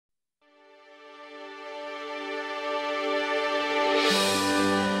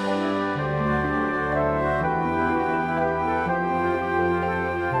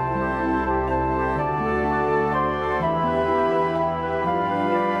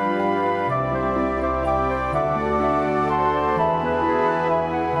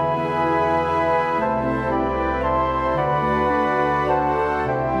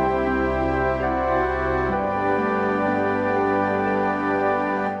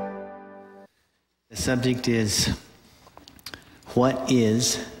The subject is, what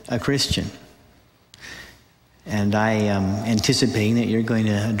is a Christian? And I am anticipating that you're going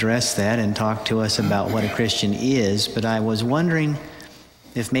to address that and talk to us about what a Christian is, but I was wondering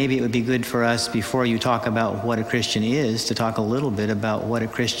if maybe it would be good for us, before you talk about what a Christian is, to talk a little bit about what a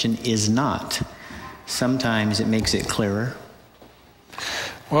Christian is not. Sometimes it makes it clearer.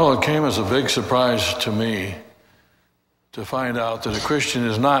 Well, it came as a big surprise to me to find out that a Christian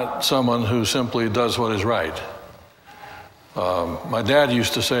is not someone who simply does what is right. My dad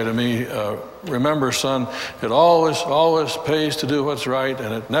used to say to me, remember, son, it always pays to do what's right,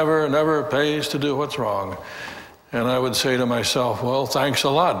 and it never pays to do what's wrong. And I would say to myself, well, thanks a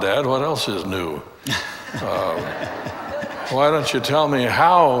lot, Dad. What else is new? Why don't you tell me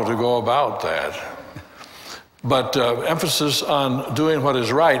how to go about that? But emphasis on doing what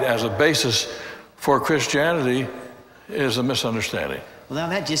is right as a basis for Christianity is a misunderstanding. Well, now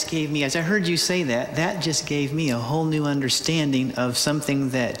that just gave me, as I heard you say that, that just gave me a whole new understanding of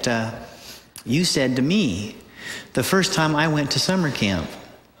something that you said to me the first time I went to summer camp.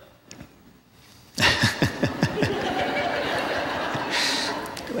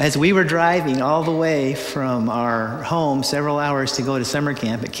 As we were driving all the way from our home, several hours to go to summer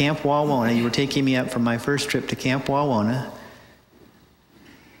camp at Camp Wawona, you were taking me up for my first trip to Camp Wawona.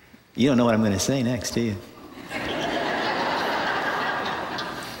 You don't know what I'm going to say next, do you?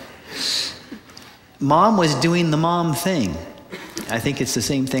 Mom was doing the mom thing. I think it's the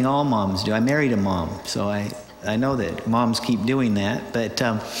same thing all moms do. I married a mom, so I know that moms keep doing that. But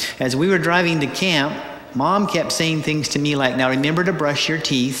as we were driving to camp, Mom kept saying things to me like, now remember to brush your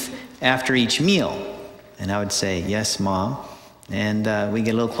teeth after each meal. And I would say, yes, Mom. And we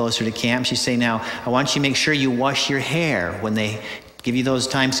get a little closer to camp. She'd say, now, I want you to make sure you wash your hair. When they give you those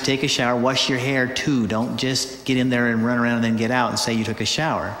times to take a shower, wash your hair too. Don't just get in there and run around and then get out and say you took a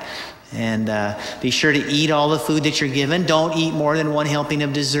shower. And be sure to eat all the food that you're given. Don't eat more than one helping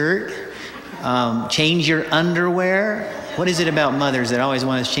of dessert. Change your underwear. What is it about mothers that always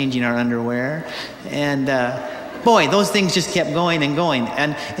want us changing our underwear? And boy, those things just kept going and going.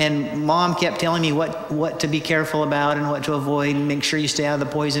 And Mom kept telling me what to be careful about and what to avoid, and make sure you stay out of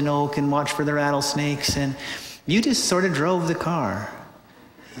the poison oak and watch for the rattlesnakes. And you just sort of drove the car.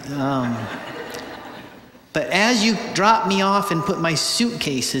 But as you dropped me off and put my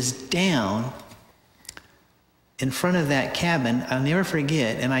suitcases down in front of that cabin, I'll never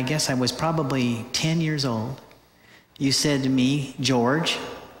forget, and I guess I was probably 10 years old, you said to me, George,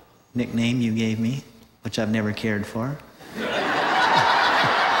 nickname you gave me, which I've never cared for.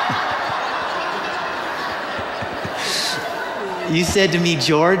 You said to me,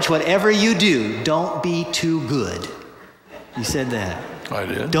 George, whatever you do, don't be too good. You said that. I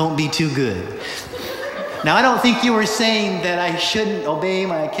did. Don't be too good. Now, I don't think you were saying that I shouldn't obey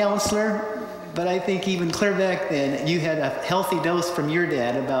my counselor, but I think even clear back then, you had a healthy dose from your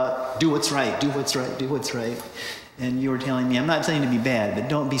dad about do what's right, do what's right, do what's right. And you were telling me, I'm not saying to be bad, but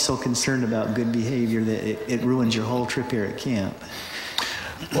don't be so concerned about good behavior that it ruins your whole trip here at camp.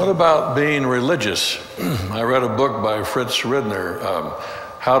 What about being religious? I read a book by Fritz Ridner,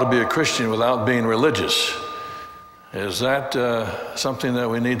 How to Be a Christian Without Being Religious. Is that something that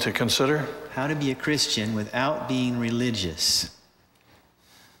we need to consider? How to be a Christian without being religious.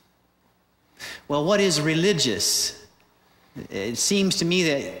 Well, what is religious? It seems to me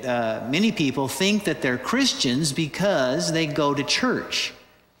that many people think that they're Christians because they go to church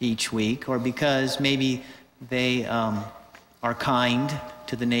each week, or because maybe they are kind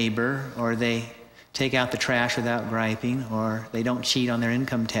to the neighbor, or they take out the trash without griping, or they don't cheat on their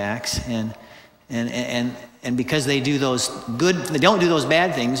income tax, and because they do those good, they don't do those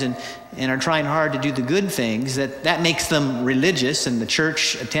bad things, and are trying hard to do the good things, that makes them religious, and the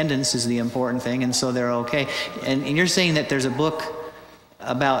church attendance is the important thing, and so they're okay. And you're saying that there's a book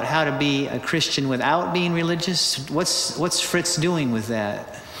about how to be a Christian without being religious? What's Fritz doing with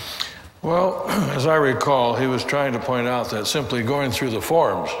that? Well, as I recall, he was trying to point out that simply going through the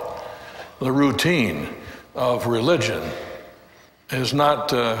forms, the routine of religion, is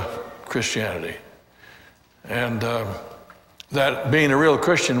not Christianity. And that being a real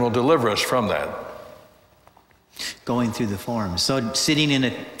Christian will deliver us from that. Going through the forms. So sitting in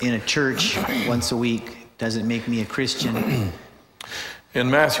a church once a week doesn't make me a Christian. In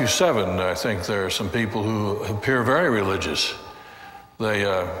Matthew 7, I think there are some people who appear very religious. They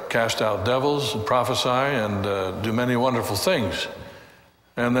cast out devils and prophesy and do many wonderful things.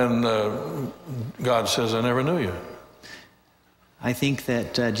 And then God says, I never knew you. I think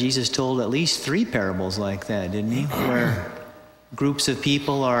that Jesus told at least 3 parables like that, didn't he? Where groups of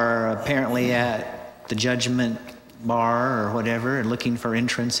people are apparently at the judgment bar or whatever, and looking for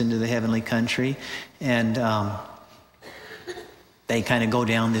entrance into the heavenly country. And they kind of go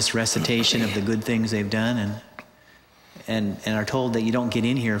down this recitation of the good things they've done and are told that you don't get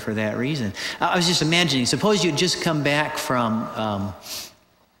in here for that reason. I was just imagining, suppose you'd just come back from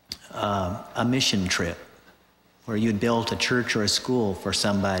a mission trip where you'd built a church or a school for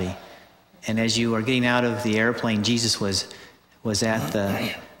somebody, and as you were getting out of the airplane, Jesus was at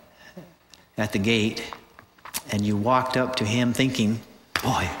the gate, and you walked up to him thinking,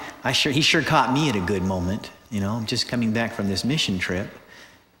 boy, he sure caught me at a good moment. I'm just coming back from this mission trip.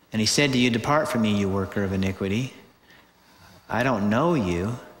 And he said to you, depart from me, you worker of iniquity. I don't know you.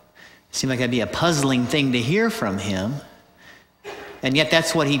 It seemed like that'd be a puzzling thing to hear from him. And yet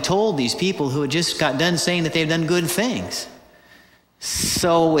that's what he told these people who had just got done saying that they've done good things.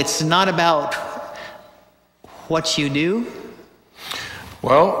 So it's not about what you do.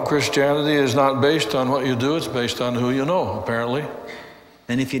 Well, Christianity is not based on what you do, it's based on who you know, apparently.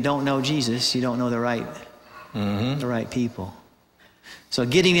 And if you don't know Jesus, you don't know the right people. So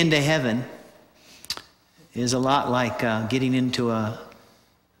getting into heaven is a lot like getting into a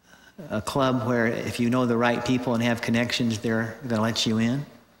club where if you know the right people and have connections, they're going to let you in.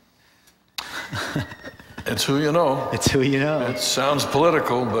 It's who you know. It's who you know. It sounds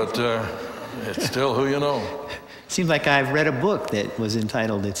political, but it's still who you know. Seems like I've read a book that was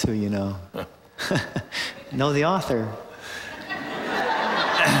entitled It's Who You Know. Know the author.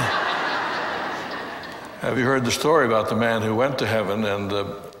 Have you heard the story about the man who went to heaven and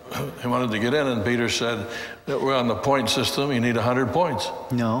he wanted to get in, and Peter said that we're on the point system, you need 100 points.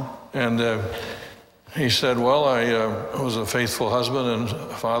 No. And he said, well, I was a faithful husband and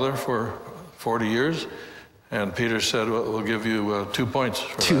father for 40 years. And Peter said, well, we'll give you 2 points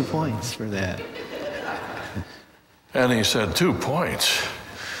for that. 2 points for that. And he said, 2 points?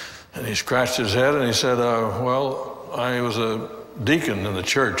 And he scratched his head and he said, well, I was a deacon in the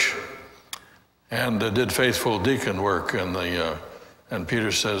church and did faithful deacon work. And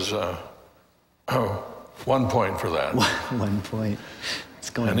Peter says, 1 point for that. 1 point. It's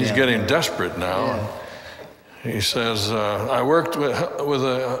going and he's down. Getting desperate now. Yeah. He says, I worked with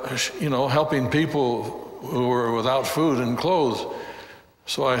helping people who were without food and clothes.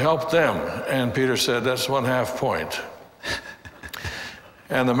 So I helped them. And Peter said, that's 1/2 point.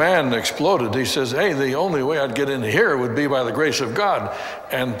 And the man exploded. He says, hey, the only way I'd get in here would be by the grace of God.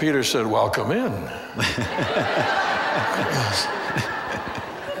 And Peter said, welcome in.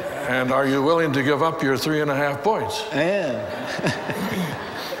 And are you willing to give up your 3.5 points? I am.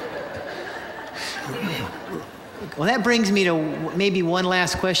 Well, that brings me to maybe one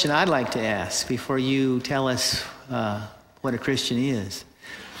last question I'd like to ask before you tell us what a Christian is.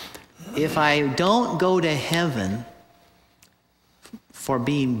 If I don't go to heaven for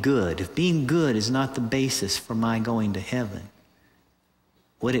being good, if being good is not the basis for my going to heaven,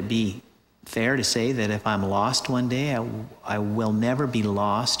 would it be fair to say that if I'm lost one day, I will never be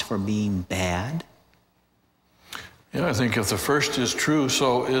lost for being bad? Yeah, I think if the first is true,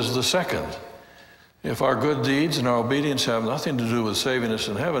 so is the second. If our good deeds and our obedience have nothing to do with saving us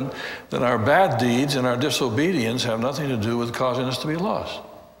in heaven, then our bad deeds and our disobedience have nothing to do with causing us to be lost.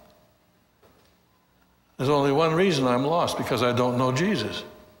 There's only one reason I'm lost, because I don't know Jesus.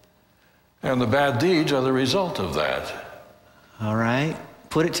 And the bad deeds are the result of that. All right.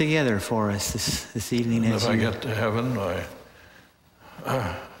 Put it together for us this evening. And if I get to heaven,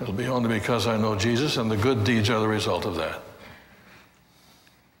 it'll be only because I know Jesus, and the good deeds are the result of that.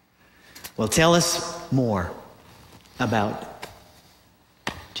 Well, tell us more about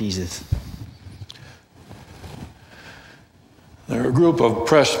Jesus. There are a group of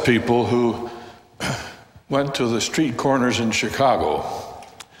press people who went to the street corners in Chicago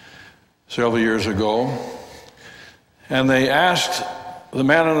several years ago, and they asked the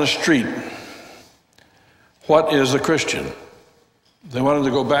man on the street, what is a Christian? They wanted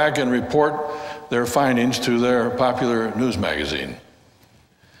to go back and report their findings to their popular news magazine.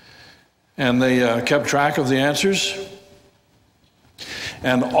 And they kept track of the answers.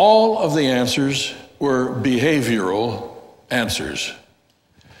 And all of the answers were behavioral answers.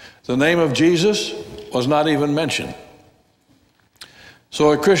 The name of Jesus was not even mentioned.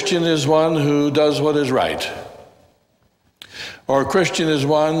 So a Christian is one who does what is right. Or a Christian is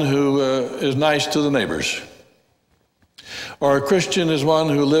one who is nice to the neighbors. Or a Christian is one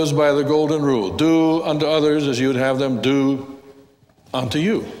who lives by the golden rule. Do unto others as you would have them do unto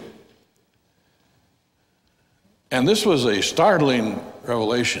you. And this was a startling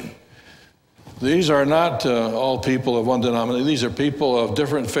revelation. These are not all people of one denomination. These are people of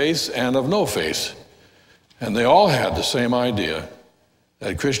different faiths and of no faith. And they all had the same idea,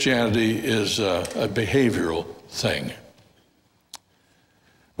 that Christianity is a behavioral thing.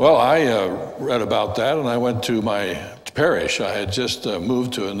 Well, I read about that, and I went to my parish. I had just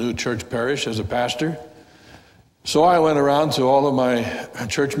moved to a new church parish as a pastor. So I went around to all of my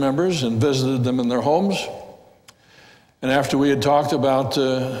church members and visited them in their homes. And after we had talked about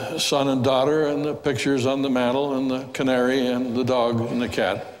son and daughter and the pictures on the mantle and the canary and the dog and the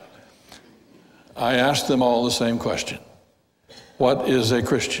cat, I asked them all the same question. What is a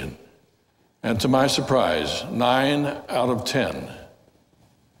Christian? And to my surprise, 9 out of 10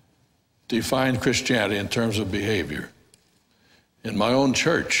 defined Christianity in terms of behavior. In my own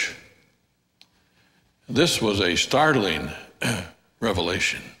church, this was a startling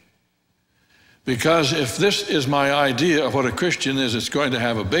revelation. Because if this is my idea of what a Christian is, it's going to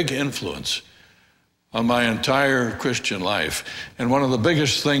have a big influence on my entire Christian life. And one of the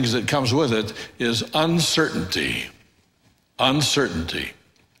biggest things that comes with it is uncertainty. Uncertainty.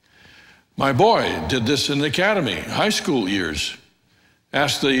 My boy did this in the academy, high school years.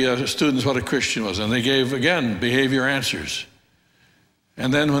 Asked the students what a Christian was, and they gave, again, behavior answers.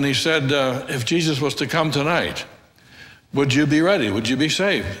 And then when he said, if Jesus was to come tonight, would you be ready? Would you be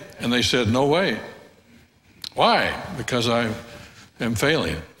saved? And they said, no way. Why? Because I am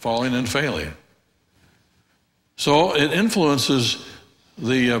falling and failing. So it influences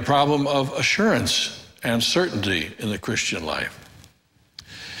the problem of assurance and certainty in the Christian life.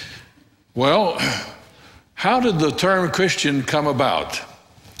 Well, how did the term Christian come about?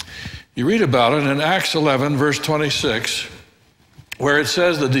 You read about it in Acts 11, verse 26, where it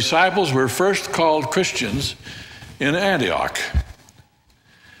says the disciples were first called Christians in Antioch.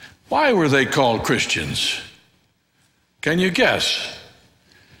 Why were they called Christians? Can you guess?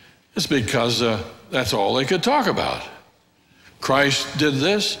 It's because that's all they could talk about. Christ did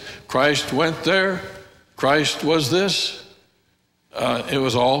this. Christ went there. Christ was this. It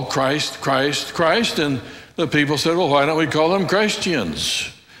was all Christ, Christ, Christ. And the people said, well, why don't we call them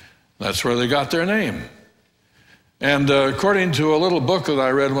Christians? That's where they got their name. And according to a little book that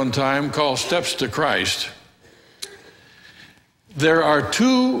I read one time called Steps to Christ, there are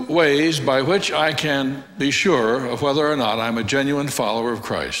 2 ways by which I can be sure of whether or not I'm a genuine follower of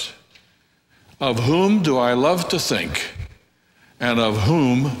Christ. Of whom do I love to think, and of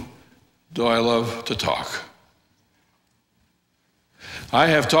whom do I love to talk? I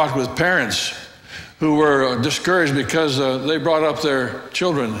have talked with parents who were discouraged because they brought up their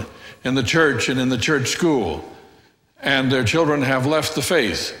children in the church and in the church school, and their children have left the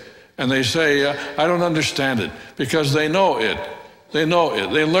faith. And they say, I don't understand it, because they know it. They know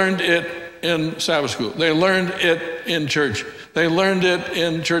it. They learned it in Sabbath school. They learned it in church. They learned it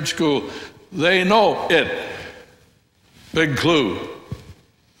in church school. They know it. Big clue.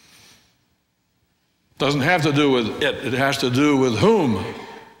 Doesn't have to do with it. It has to do with whom.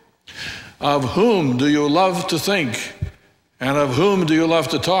 Of whom do you love to think? And of whom do you love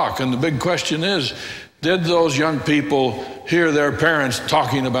to talk? And the big question is, did those young people hear their parents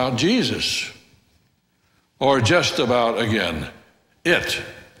talking about Jesus? Or just about, again, it?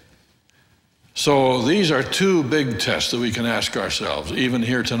 So these are 2 big tests that we can ask ourselves, even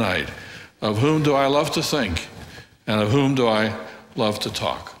here tonight. Of whom do I love to think? And of whom do I love to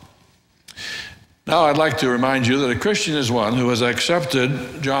talk? Now I'd like to remind you that a Christian is one who has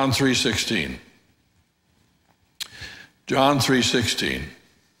accepted John 3:16. John 3:16.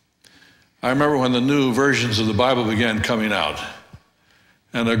 I remember when the new versions of the Bible began coming out,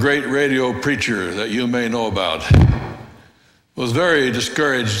 and a great radio preacher that you may know about was very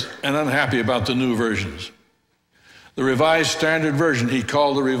discouraged and unhappy about the new versions. The Revised Standard Version he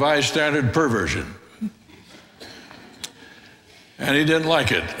called the Revised Standard Perversion. And he didn't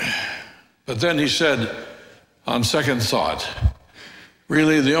like it. But then he said, on second thought,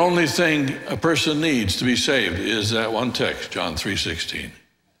 really the only thing a person needs to be saved is that one text, John 3:16.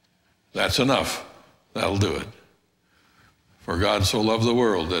 That's enough. That'll do it. For God so loved the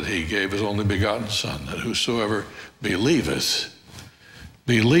world that he gave his only begotten Son, that whosoever believeth,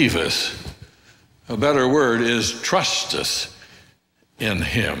 a better word is trusteth in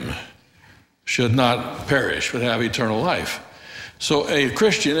him, should not perish, but have eternal life. So a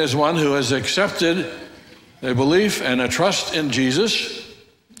Christian is one who has accepted a belief and a trust in Jesus,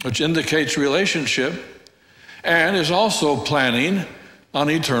 which indicates relationship, and is also planning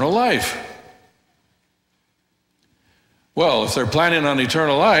on eternal life. Well, if they're planning on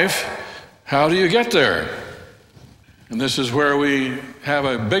eternal life, how do you get there? And this is where we have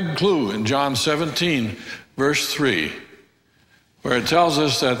a big clue in John 17, verse 3, where it tells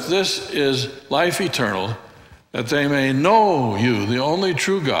us that this is life eternal, that they may know you, the only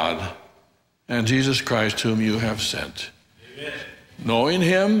true God, and Jesus Christ whom you have sent. Amen. Knowing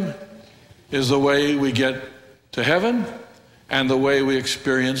him is the way we get to heaven and the way we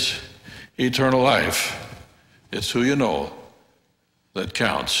experience eternal life. It's who you know that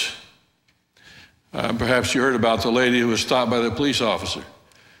counts. Perhaps you heard about the lady who was stopped by the police officer.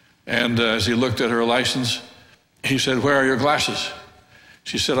 And as he looked at her license, he said, "Where are your glasses?"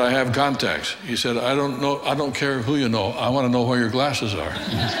 She said, "I have contacts." He said, I don't care who you know. I want to know where your glasses are."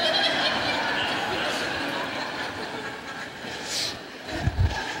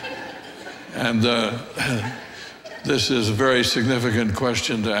 And this is a very significant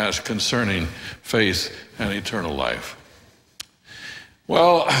question to ask concerning faith and eternal life.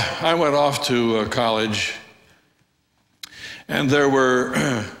 Well, I went off to college, and there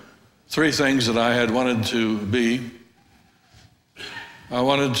were three things that I had wanted to be. I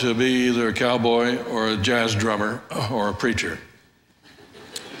wanted to be either a cowboy or a jazz drummer or a preacher.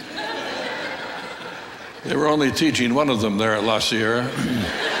 They were only teaching one of them there at La Sierra.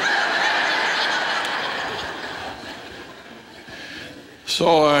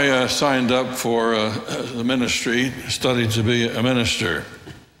 So I signed up for the ministry, studied to be a minister.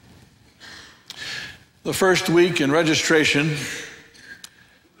 The first week in registration,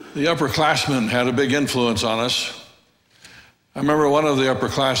 the upperclassmen had a big influence on us. I remember one of the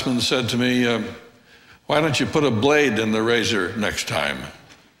upperclassmen said to me, "Why don't you put a blade in the razor next time?"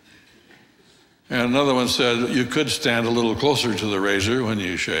 And another one said, "You could stand a little closer to the razor when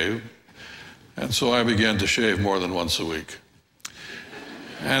you shave." And so I began to shave more than once a week.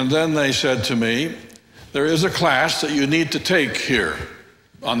 And then they said to me, "There is a class that you need to take here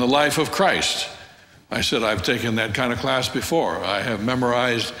on the life of Christ." I said, "I've taken that kind of class before. I have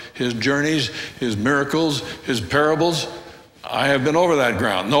memorized his journeys, his miracles, his parables. I have been over that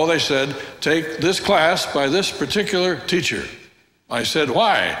ground." "No," they said, "take this class by this particular teacher." I said,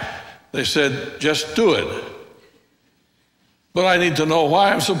 "Why?" They said, "Just do it." "But I need to know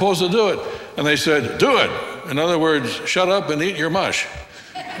why I'm supposed to do it." And they said, "Do it." In other words, shut up and eat your mush.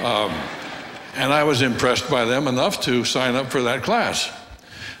 And I was impressed by them enough to sign up for that class.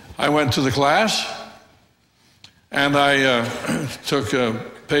 I went to the class, and I took a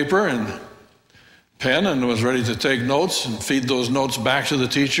paper and pen and was ready to take notes and feed those notes back to the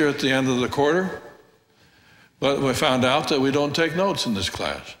teacher at the end of the quarter. But we found out that we don't take notes in this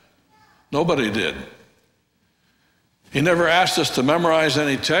class. Nobody did. He never asked us to memorize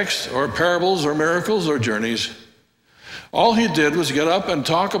any text or parables or miracles or journeys. All he did was get up and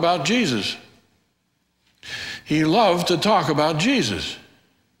talk about Jesus. He loved to talk about Jesus.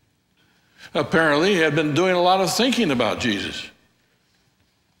 Apparently, he had been doing a lot of thinking about Jesus.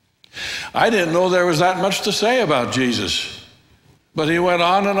 I didn't know there was that much to say about Jesus, but he went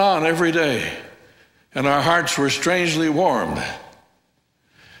on and on every day, and our hearts were strangely warmed.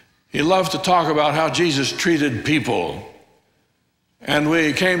 He loved to talk about how Jesus treated people, and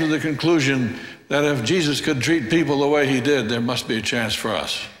we came to the conclusion that if Jesus could treat people the way he did, there must be a chance for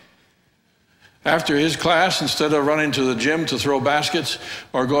us. After his class, instead of running to the gym to throw baskets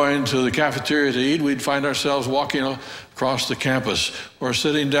or going to the cafeteria to eat, we'd find ourselves walking across the campus or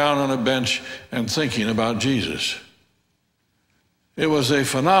sitting down on a bench and thinking about Jesus. It was a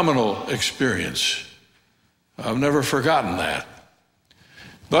phenomenal experience. I've never forgotten that.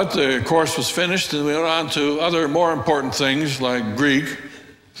 But the course was finished, and we went on to other more important things like Greek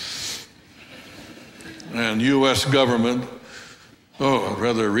and U.S. government. Oh, I'd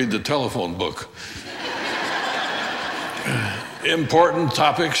rather read the telephone book. Important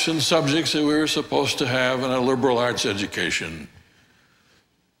topics and subjects that we were supposed to have in a liberal arts education.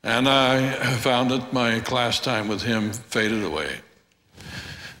 And I found that my class time with him faded away.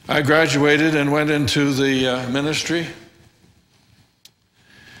 I graduated and went into the ministry.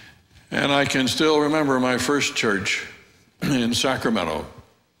 And I can still remember my first church in Sacramento,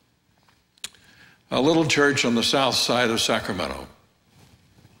 a little church on the south side of Sacramento.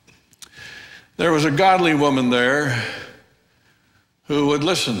 There was a godly woman there who would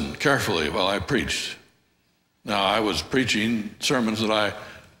listen carefully while I preached. Now, I was preaching sermons that I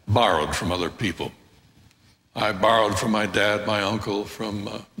borrowed from other people. I borrowed from my dad, my uncle,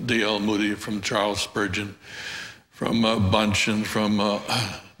 from D.L. Moody, from Charles Spurgeon, from Bunch, and from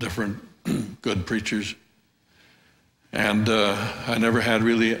different good preachers. And I never had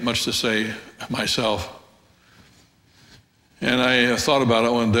really much to say myself. And I thought about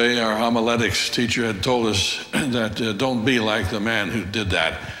it one day. Our homiletics teacher had told us that don't be like the man who did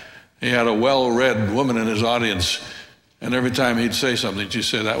that. He had a well-read woman in his audience, and every time he'd say something, she'd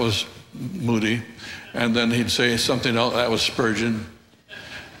say, "That was Moody." And then he'd say something else, "That was Spurgeon."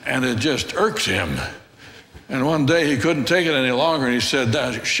 And it just irked him. And one day he couldn't take it any longer, and he said,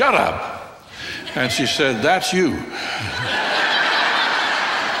 "Shut up." And she said, "That's you."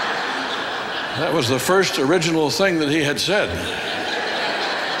 That was the first original thing that he had said.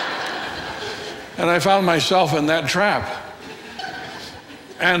 And I found myself in that trap.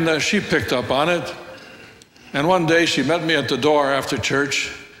 And she picked up on it. And one day she met me at the door after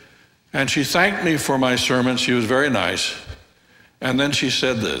church, and she thanked me for my sermon. She was very nice. And then she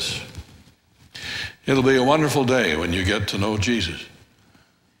said this: "It'll be a wonderful day when you get to know Jesus."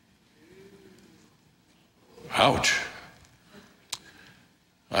 Ouch.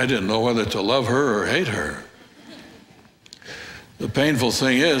 I didn't know whether to love her or hate her. The painful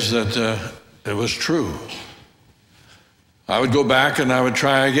thing is that it was true. I would go back and I would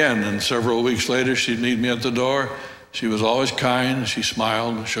try again, and several weeks later she'd meet me at the door. She was always kind. She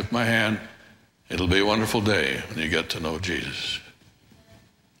smiled and shook my hand. "It'll be a wonderful day when you get to know Jesus."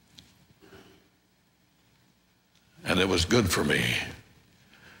 And it was good for me.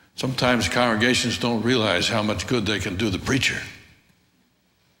 Sometimes congregations don't realize how much good they can do the preacher.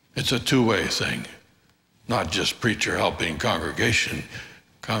 It's a two-way thing, not just preacher helping congregation,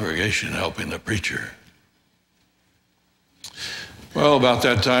 congregation helping the preacher. Well, about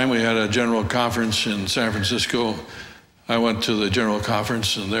that time, we had a general conference in San Francisco. I went to the general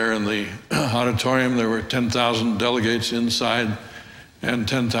conference, and there in the auditorium, there were 10,000 delegates inside and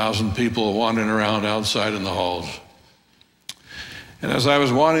 10,000 people wandering around outside in the halls. And as I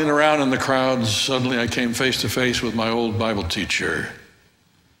was wandering around in the crowds, suddenly I came face to face with my old Bible teacher.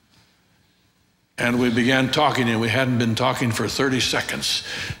 And we began talking, and we hadn't been talking for 30 seconds,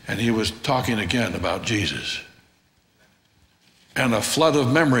 and he was talking again about Jesus. And a flood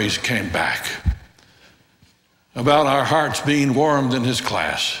of memories came back about our hearts being warmed in his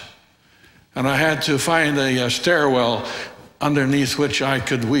class. And I had to find a stairwell underneath which I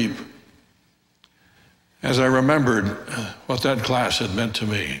could weep as I remembered what that class had meant to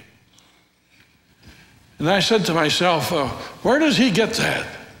me. And I said to myself, where does he get that?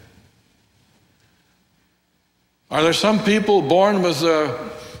 Are there some people born with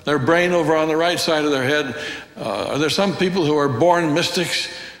their brain over on the right side of their head? Are there some people who are born mystics?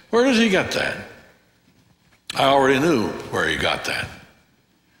 Where does he get that? I already knew where he got that.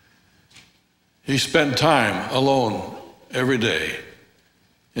 He spent time alone every day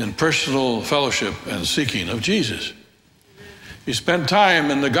in personal fellowship and seeking of Jesus. He spent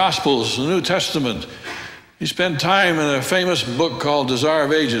time in the Gospels, the New Testament. He spent time in a famous book called Desire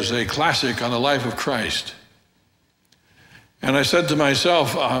of Ages, a classic on the life of Christ. And I said to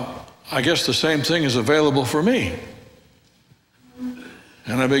myself, I guess the same thing is available for me.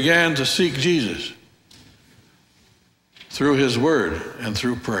 And I began to seek Jesus through his word and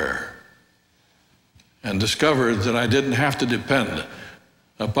through prayer, and discovered that I didn't have to depend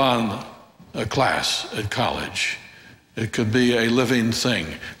upon a class at college. It could be a living thing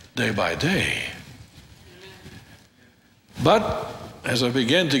day by day. But as I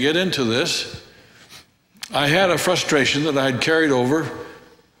began to get into this, I had a frustration that I'd carried over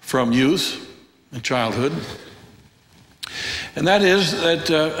from youth and childhood. And that is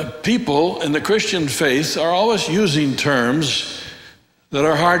that people in the Christian faith are always using terms that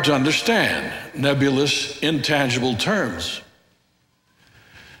are hard to understand, nebulous, intangible terms.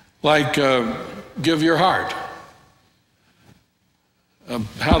 Like, give your heart.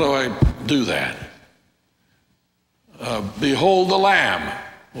 How do I do that? Behold the Lamb.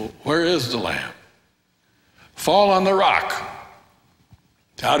 Well, where is the Lamb? Fall on the rock.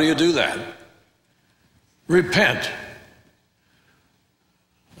 How do you do that? Repent.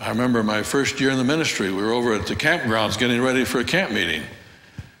 I remember my first year in the ministry, we were over at the campgrounds getting ready for a camp meeting.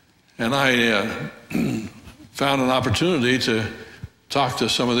 And I found an opportunity to talk to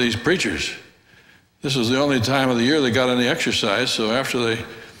some of these preachers. This was the only time of the year they got any exercise, so after they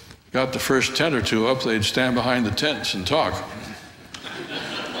got the first tent or two up, they'd stand behind the tents and talk.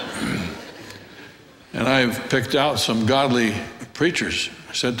 And I've picked out some godly preachers.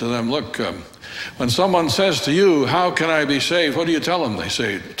 I said to them, look, when someone says to you, how can I be saved? What do you tell them? They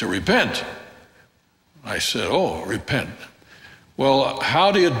say, to repent. I said, oh, repent. Well,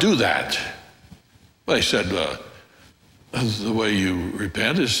 how do you do that? Well, they said, the way you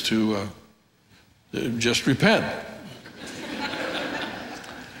repent is to just repent.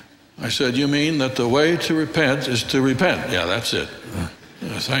 I said, you mean that the way to repent is to repent? Yeah, that's it.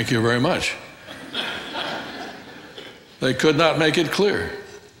 Thank you very much. They could not make it clear.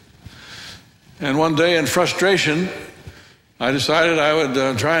 And one day in frustration, I decided I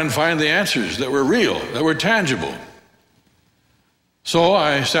would try and find the answers that were real, that were tangible. So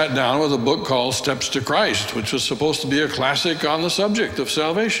I sat down with a book called Steps to Christ, which was supposed to be a classic on the subject of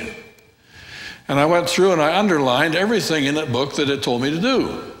salvation. And I went through and I underlined everything in that book that it told me to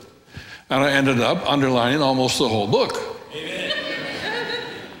do. And I ended up underlining almost the whole book. Amen.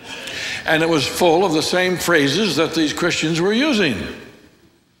 And it was full of the same phrases that these Christians were using.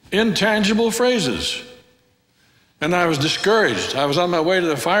 Intangible phrases. And I was discouraged. I was on my way to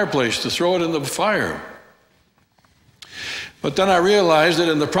the fireplace to throw it in the fire. But then I realized that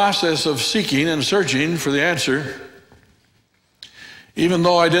in the process of seeking and searching for the answer, even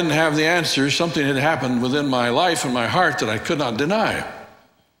though I didn't have the answer, something had happened within my life and my heart that I could not deny.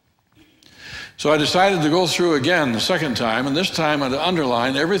 So I decided to go through again the second time, and this time I'd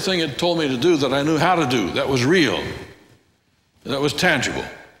underline everything it told me to do that I knew how to do, that was real, that was tangible.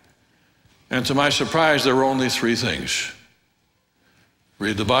 And to my surprise, there were only 3 things.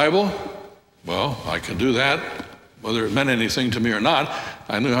 Read the Bible. Well, I can do that. Whether it meant anything to me or not,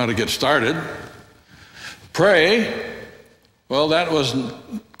 I knew how to get started. Pray. Well, that wasn't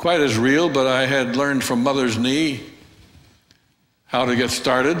quite as real, but I had learned from Mother's Knee how to get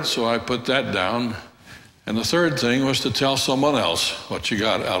started, so I put that down. And the third thing was to tell someone else what you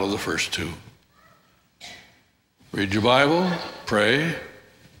got out of the first 2. Read your Bible, pray,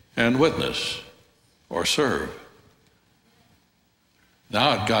 and witness or serve.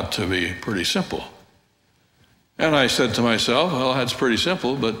 Now it got to be pretty simple. And I said to myself, well, that's pretty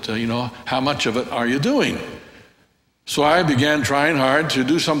simple, but how much of it are you doing? So I began trying hard to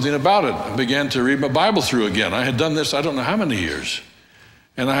do something about it. I began to read my Bible through again. I had done this I don't know how many years.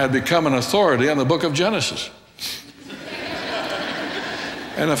 And I had become an authority on the book of Genesis.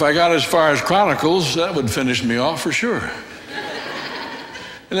 And if I got as far as Chronicles, that would finish me off for sure.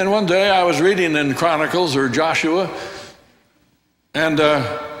 And then one day I was reading in Chronicles or Joshua, and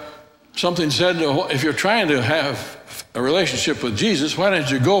something said, if you're trying to have a relationship with Jesus, why don't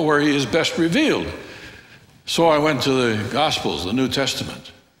you go where he is best revealed? So I went to the Gospels, the New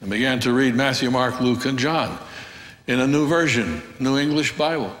Testament, and began to read Matthew, Mark, Luke, and John in a new version, New English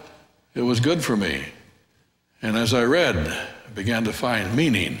Bible. It was good for me. And as I read, I began to find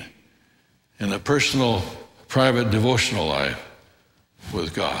meaning in a personal, private, devotional life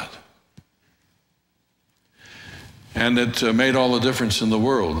with God. And it made all the difference in the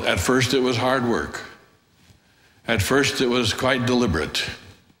world. At first, it was hard work. At first, it was quite deliberate.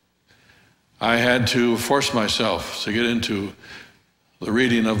 I had to force myself to get into the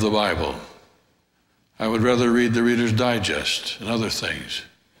reading of the Bible. I would rather read the Reader's Digest and other things.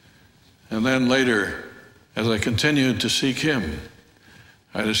 And then later, as I continued to seek him,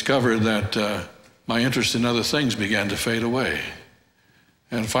 I discovered that my interest in other things began to fade away.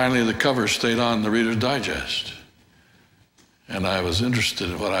 And finally, the cover stayed on the Reader's Digest. And I was interested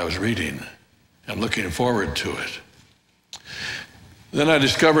in what I was reading and looking forward to it. Then I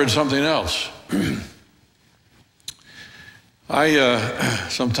discovered something else. I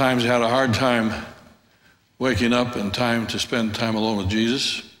sometimes had a hard time waking up in time to spend time alone with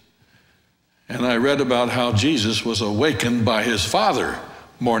Jesus. And I read about how Jesus was awakened by his Father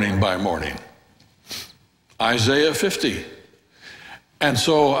morning by morning. Isaiah 50. And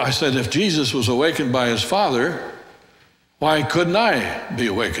so I said, if Jesus was awakened by his Father, why couldn't I be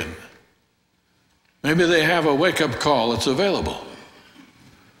awakened? Maybe they have a wake-up call that's available.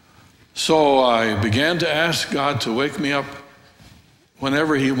 So I began to ask God to wake me up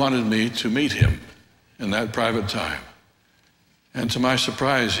whenever he wanted me to meet him in that private time. And to my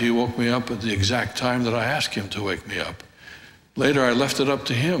surprise, he woke me up at the exact time that I asked him to wake me up. Later, I left it up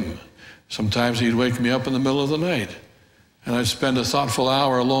to him. Sometimes he'd wake me up in the middle of the night, and I'd spend a thoughtful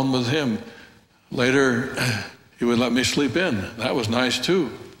hour alone with him. Later, he would let me sleep in. That was nice too.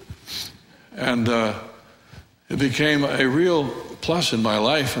 And it became a real plus in my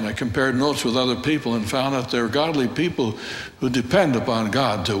life, and I compared notes with other people and found out there are godly people who depend upon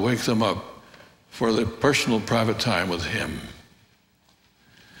God to wake them up for their personal private time with him.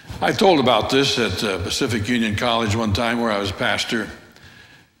 I told about this at Pacific Union College one time where I was pastor,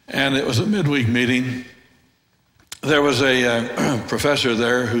 and it was a midweek meeting. There was a professor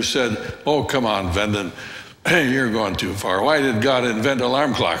there who said, "Oh, come on, Venden, you're going too far. Why did God invent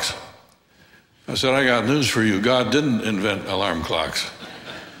alarm clocks?" I said, "I got news for you. God didn't invent alarm clocks.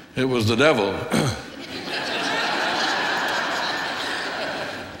 It was the devil."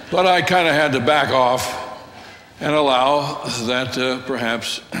 But I kind of had to back off and allow that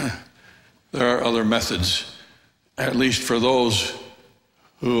perhaps there are other methods, at least for those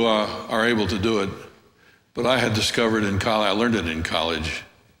who are able to do it. But I had discovered in college, I learned it in college,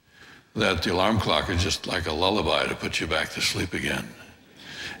 that the alarm clock is just like a lullaby to put you back to sleep again.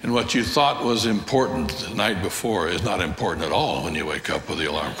 And what you thought was important the night before is not important at all when you wake up with the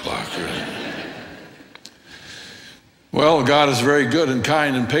alarm clock. Well, God is very good and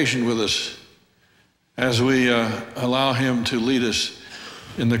kind and patient with us as we allow him to lead us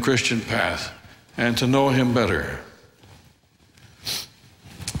in the Christian path and to know him better.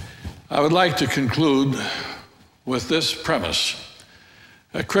 I would like to conclude with this premise.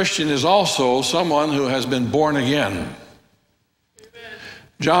 A Christian is also someone who has been born again.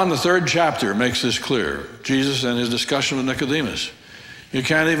 John, the 3rd chapter, makes this clear. Jesus and his discussion with Nicodemus. You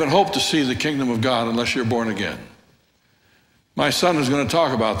can't even hope to see the kingdom of God unless you're born again. My son is going to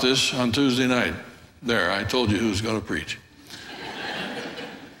talk about this on Tuesday night. There, I told you who's going to preach.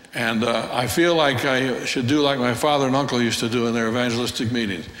 And I feel like I should do like my father and uncle used to do in their evangelistic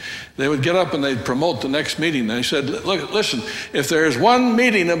meetings. They would get up and they'd promote the next meeting. They said, look, listen, if there's one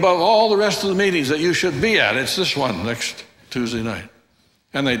meeting above all the rest of the meetings that you should be at, it's this one next Tuesday night.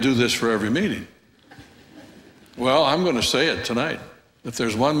 And they do this for every meeting. Well, I'm going to say it tonight. If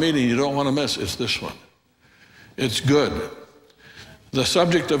there's one meeting you don't want to miss, it's this one. It's good. The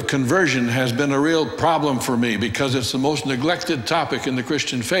subject of conversion has been a real problem for me because it's the most neglected topic in the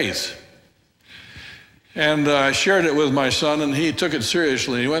Christian faith. And I shared it with my son, and he took it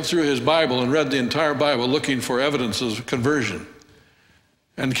seriously. He went through his Bible and read the entire Bible looking for evidence of conversion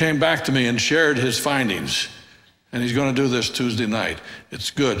and came back to me and shared his findings. And he's going to do this Tuesday night.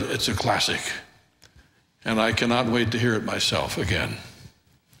 It's good. It's a classic. And I cannot wait to hear it myself again.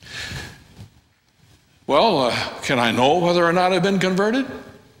 Well, can I know whether or not I've been converted?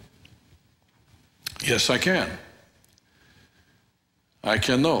 Yes, I can. I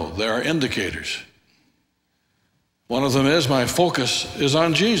can know. There are indicators. One of them is my focus is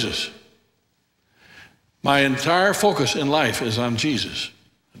on Jesus. My entire focus in life is on Jesus,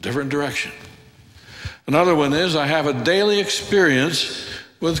 a different direction. Another one is I have a daily experience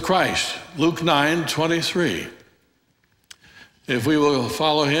with Christ. Luke 9:23. If we will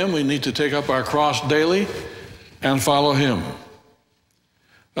follow him, we need to take up our cross daily and follow him.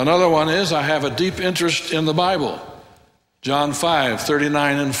 Another one is I have a deep interest in the Bible. John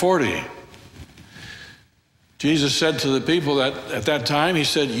 5:39 and 40. Jesus said to the people that at that time, he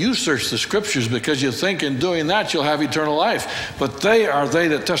said, you search the scriptures because you think in doing that you'll have eternal life. But they are they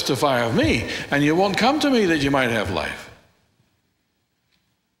that testify of me, and you won't come to me that you might have life.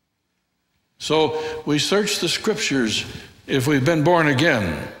 So we search the scriptures if we've been born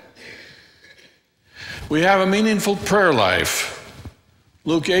again. We have a meaningful prayer life.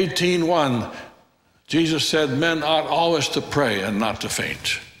 Luke 18:1, Jesus said, men ought always to pray and not to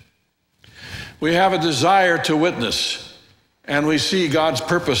faint. We have a desire to witness, and we see God's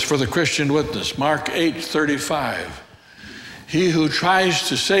purpose for the Christian witness. Mark 8:35. He who tries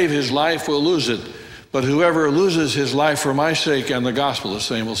to save his life will lose it, but whoever loses his life for my sake and the gospel, the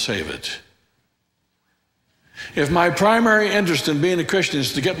same will save it. If my primary interest in being a Christian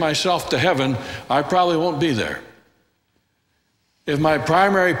is to get myself to heaven, I probably won't be there. If my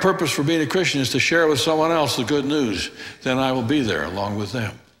primary purpose for being a Christian is to share with someone else the good news, then I will be there along with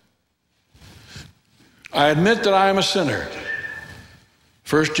them. I admit that I am a sinner.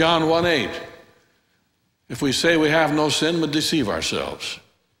 1 John 1:8. If we say we have no sin, we deceive ourselves.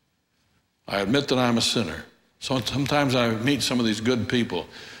 I admit that I'm a sinner. So sometimes I meet some of these good people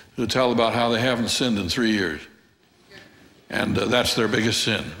who tell about how they haven't sinned in 3 years. And that's their biggest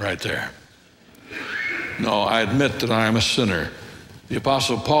sin right there. No, I admit that I am a sinner. The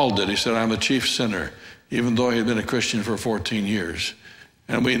Apostle Paul did. He said, I'm a chief sinner, even though he had been a Christian for 14 years.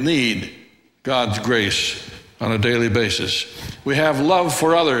 And we need God's grace on a daily basis. We have love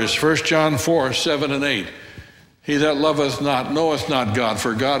for others. 1 John 4:7 and 8. He that loveth not knoweth not God,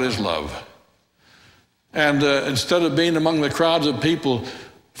 for God is love. And instead of being among the crowds of people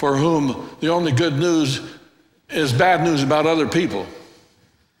for whom the only good news is bad news about other people,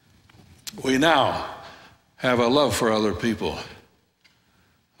 we now have a love for other people.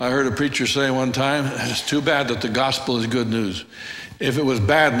 I heard a preacher say one time, it's too bad that the gospel is good news. If it was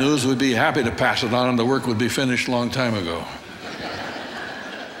bad news, we'd be happy to pass it on and the work would be finished a long time ago.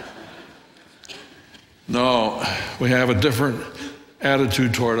 No, we have a different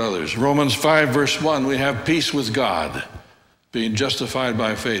attitude toward others. Romans 5:1, we have peace with God. Being justified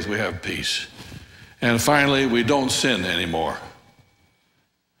by faith, we have peace. And finally, we don't sin anymore.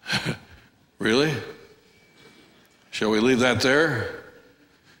 Really? Shall we leave that there?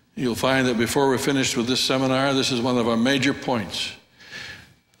 You'll find that before we're finished with this seminar, this is one of our major points.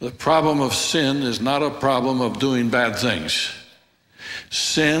 The problem of sin is not a problem of doing bad things.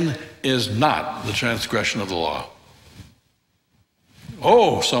 Sin is not the transgression of the law.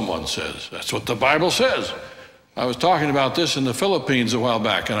 Oh, someone says, that's what the Bible says. I was talking about this in the Philippines a while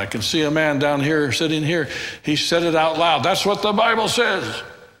back, and I can see a man down here, sitting here. He said it out loud. That's what the Bible says.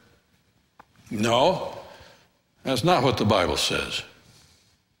 No, that's not what the Bible says.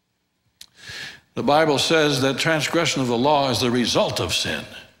 The Bible says that transgression of the law is the result of sin.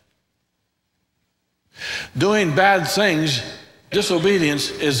 Doing bad things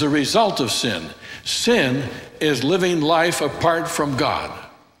Disobedience is the result of sin. Sin is living life apart from God.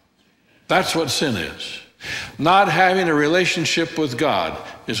 That's what sin is. Not having a relationship with God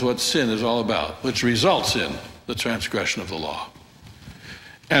is what sin is all about, which results in the transgression of the law.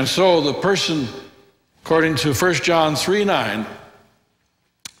 And so the person, according to 1 John 3:9,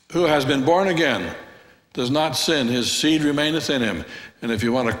 who has been born again, does not sin. His seed remaineth in him. And if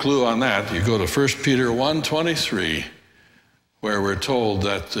you want a clue on that, you go to 1 Peter 1:23, where we're told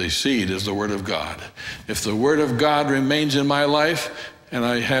that the seed is the Word of God. If the Word of God remains in my life, and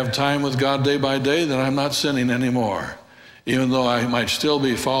I have time with God day by day, then I'm not sinning anymore, even though I might still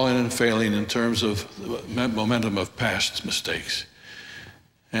be falling and failing in terms of the momentum of past mistakes.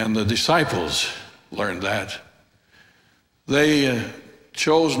 And the disciples learned that. They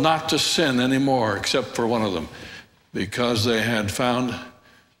chose not to sin anymore, except for one of them, because they had found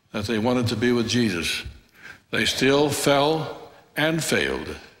that they wanted to be with Jesus. They still fell and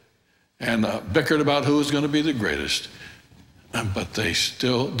failed and bickered about who was going to be the greatest. But they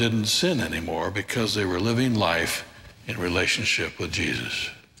still didn't sin anymore because they were living life in relationship with Jesus.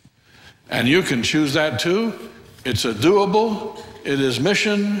 And you can choose that too. It's a doable, it is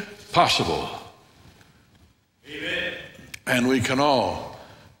mission possible. Amen. And we can all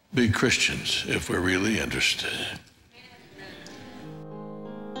be Christians if we're really interested.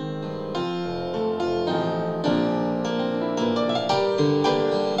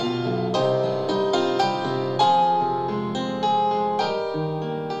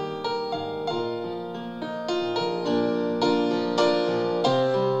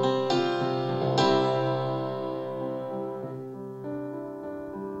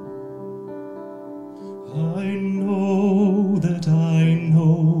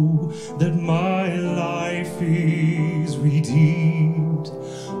 That my life is redeemed.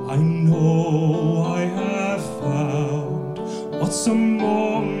 I know I have found what some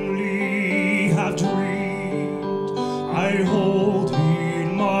only have dreamed. I hold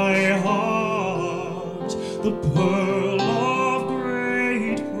in my heart the pearl of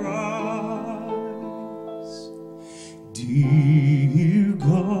great price. Dear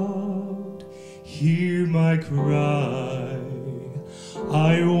God, hear my cry.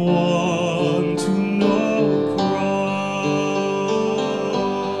 I want to know Christ.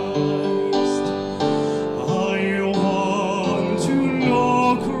 I want to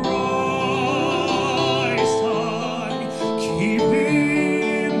know Christ. I keep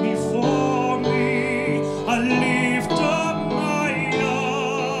him before me. I lift up my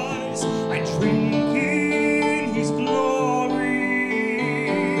eyes. I drink in his glory.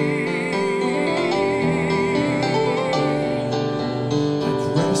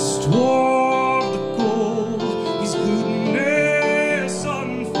 Toward the goal, his goodness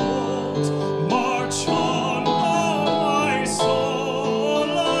unfolds. March on, oh my soul,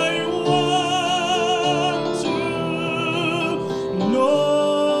 I want to know.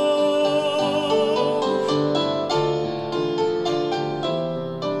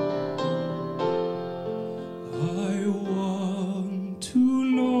 I want to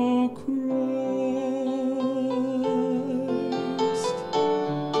know Christ.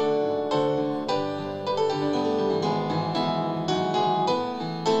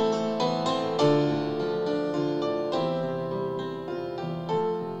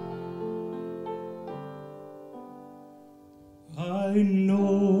 I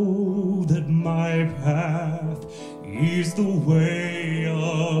know that my path is the way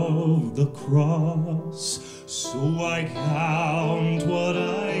of the cross, so I count what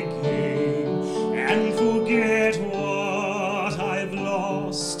I gain and forget what I've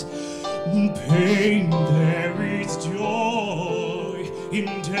lost. In pain there is joy, in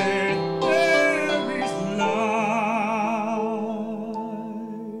death there is life.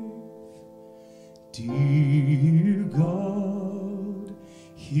 Dear God,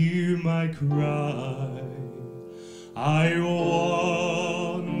 hear my cry. I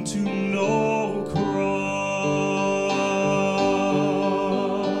want to know Christ.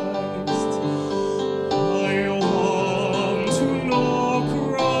 I want to know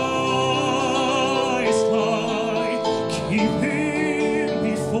Christ. I keep him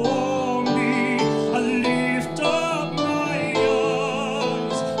before me. I lift up my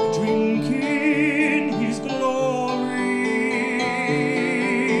eyes, drink in his glory.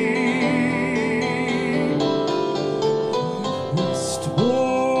 Rest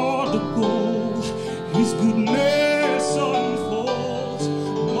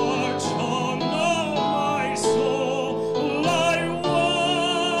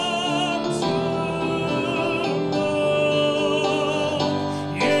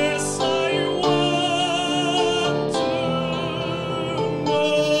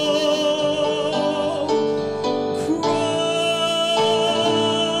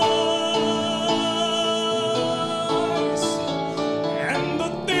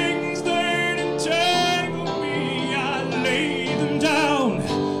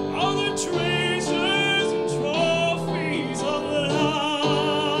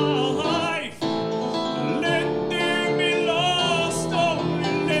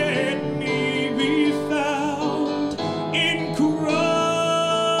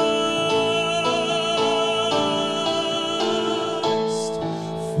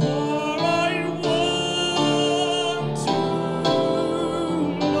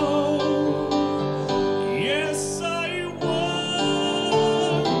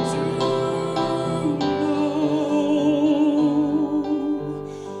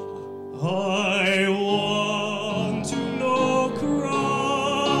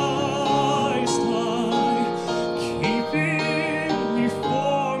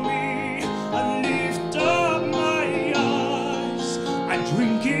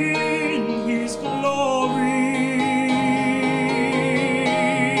drink in his glory.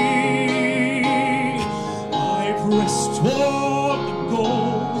 I press toward the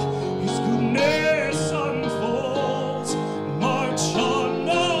goal, his goodness unfolds. March on,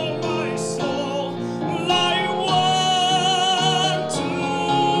 oh my soul, I want to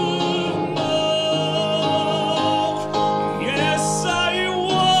know. Yes, I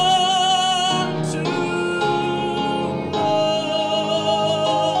want to know.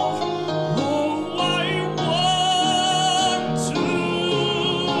 Oh, I want to know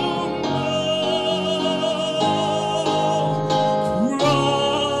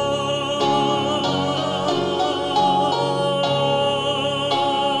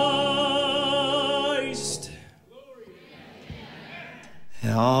Christ.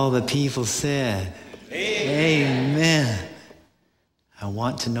 And all the people said, Amen. I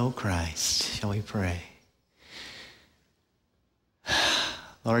want to know Christ. Shall we pray?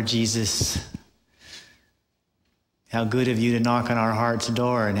 Lord Jesus, how good of you to knock on our heart's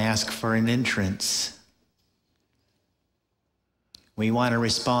door and ask for an entrance. We want to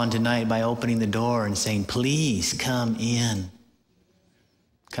respond tonight by opening the door and saying, please come in.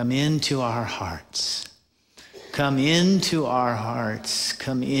 Come into our hearts. Come into our hearts.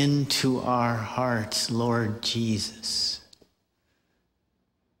 Come into our hearts, Lord Jesus.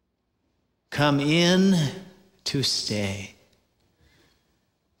 Come in to stay.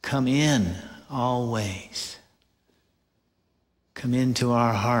 Come in always. Come into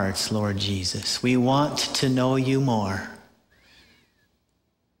our hearts, Lord Jesus. We want to know you more.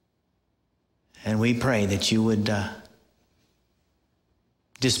 And we pray that you would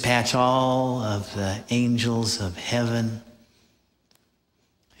dispatch all of the angels of heaven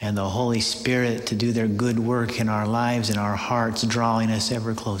and the Holy Spirit to do their good work in our lives and our hearts, drawing us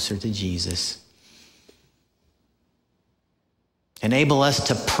ever closer to Jesus. Enable us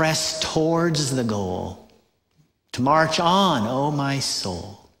to press towards the goal, to march on, oh my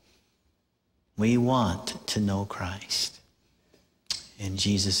soul. We want to know Christ. In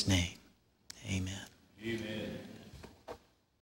Jesus' name, amen. Amen.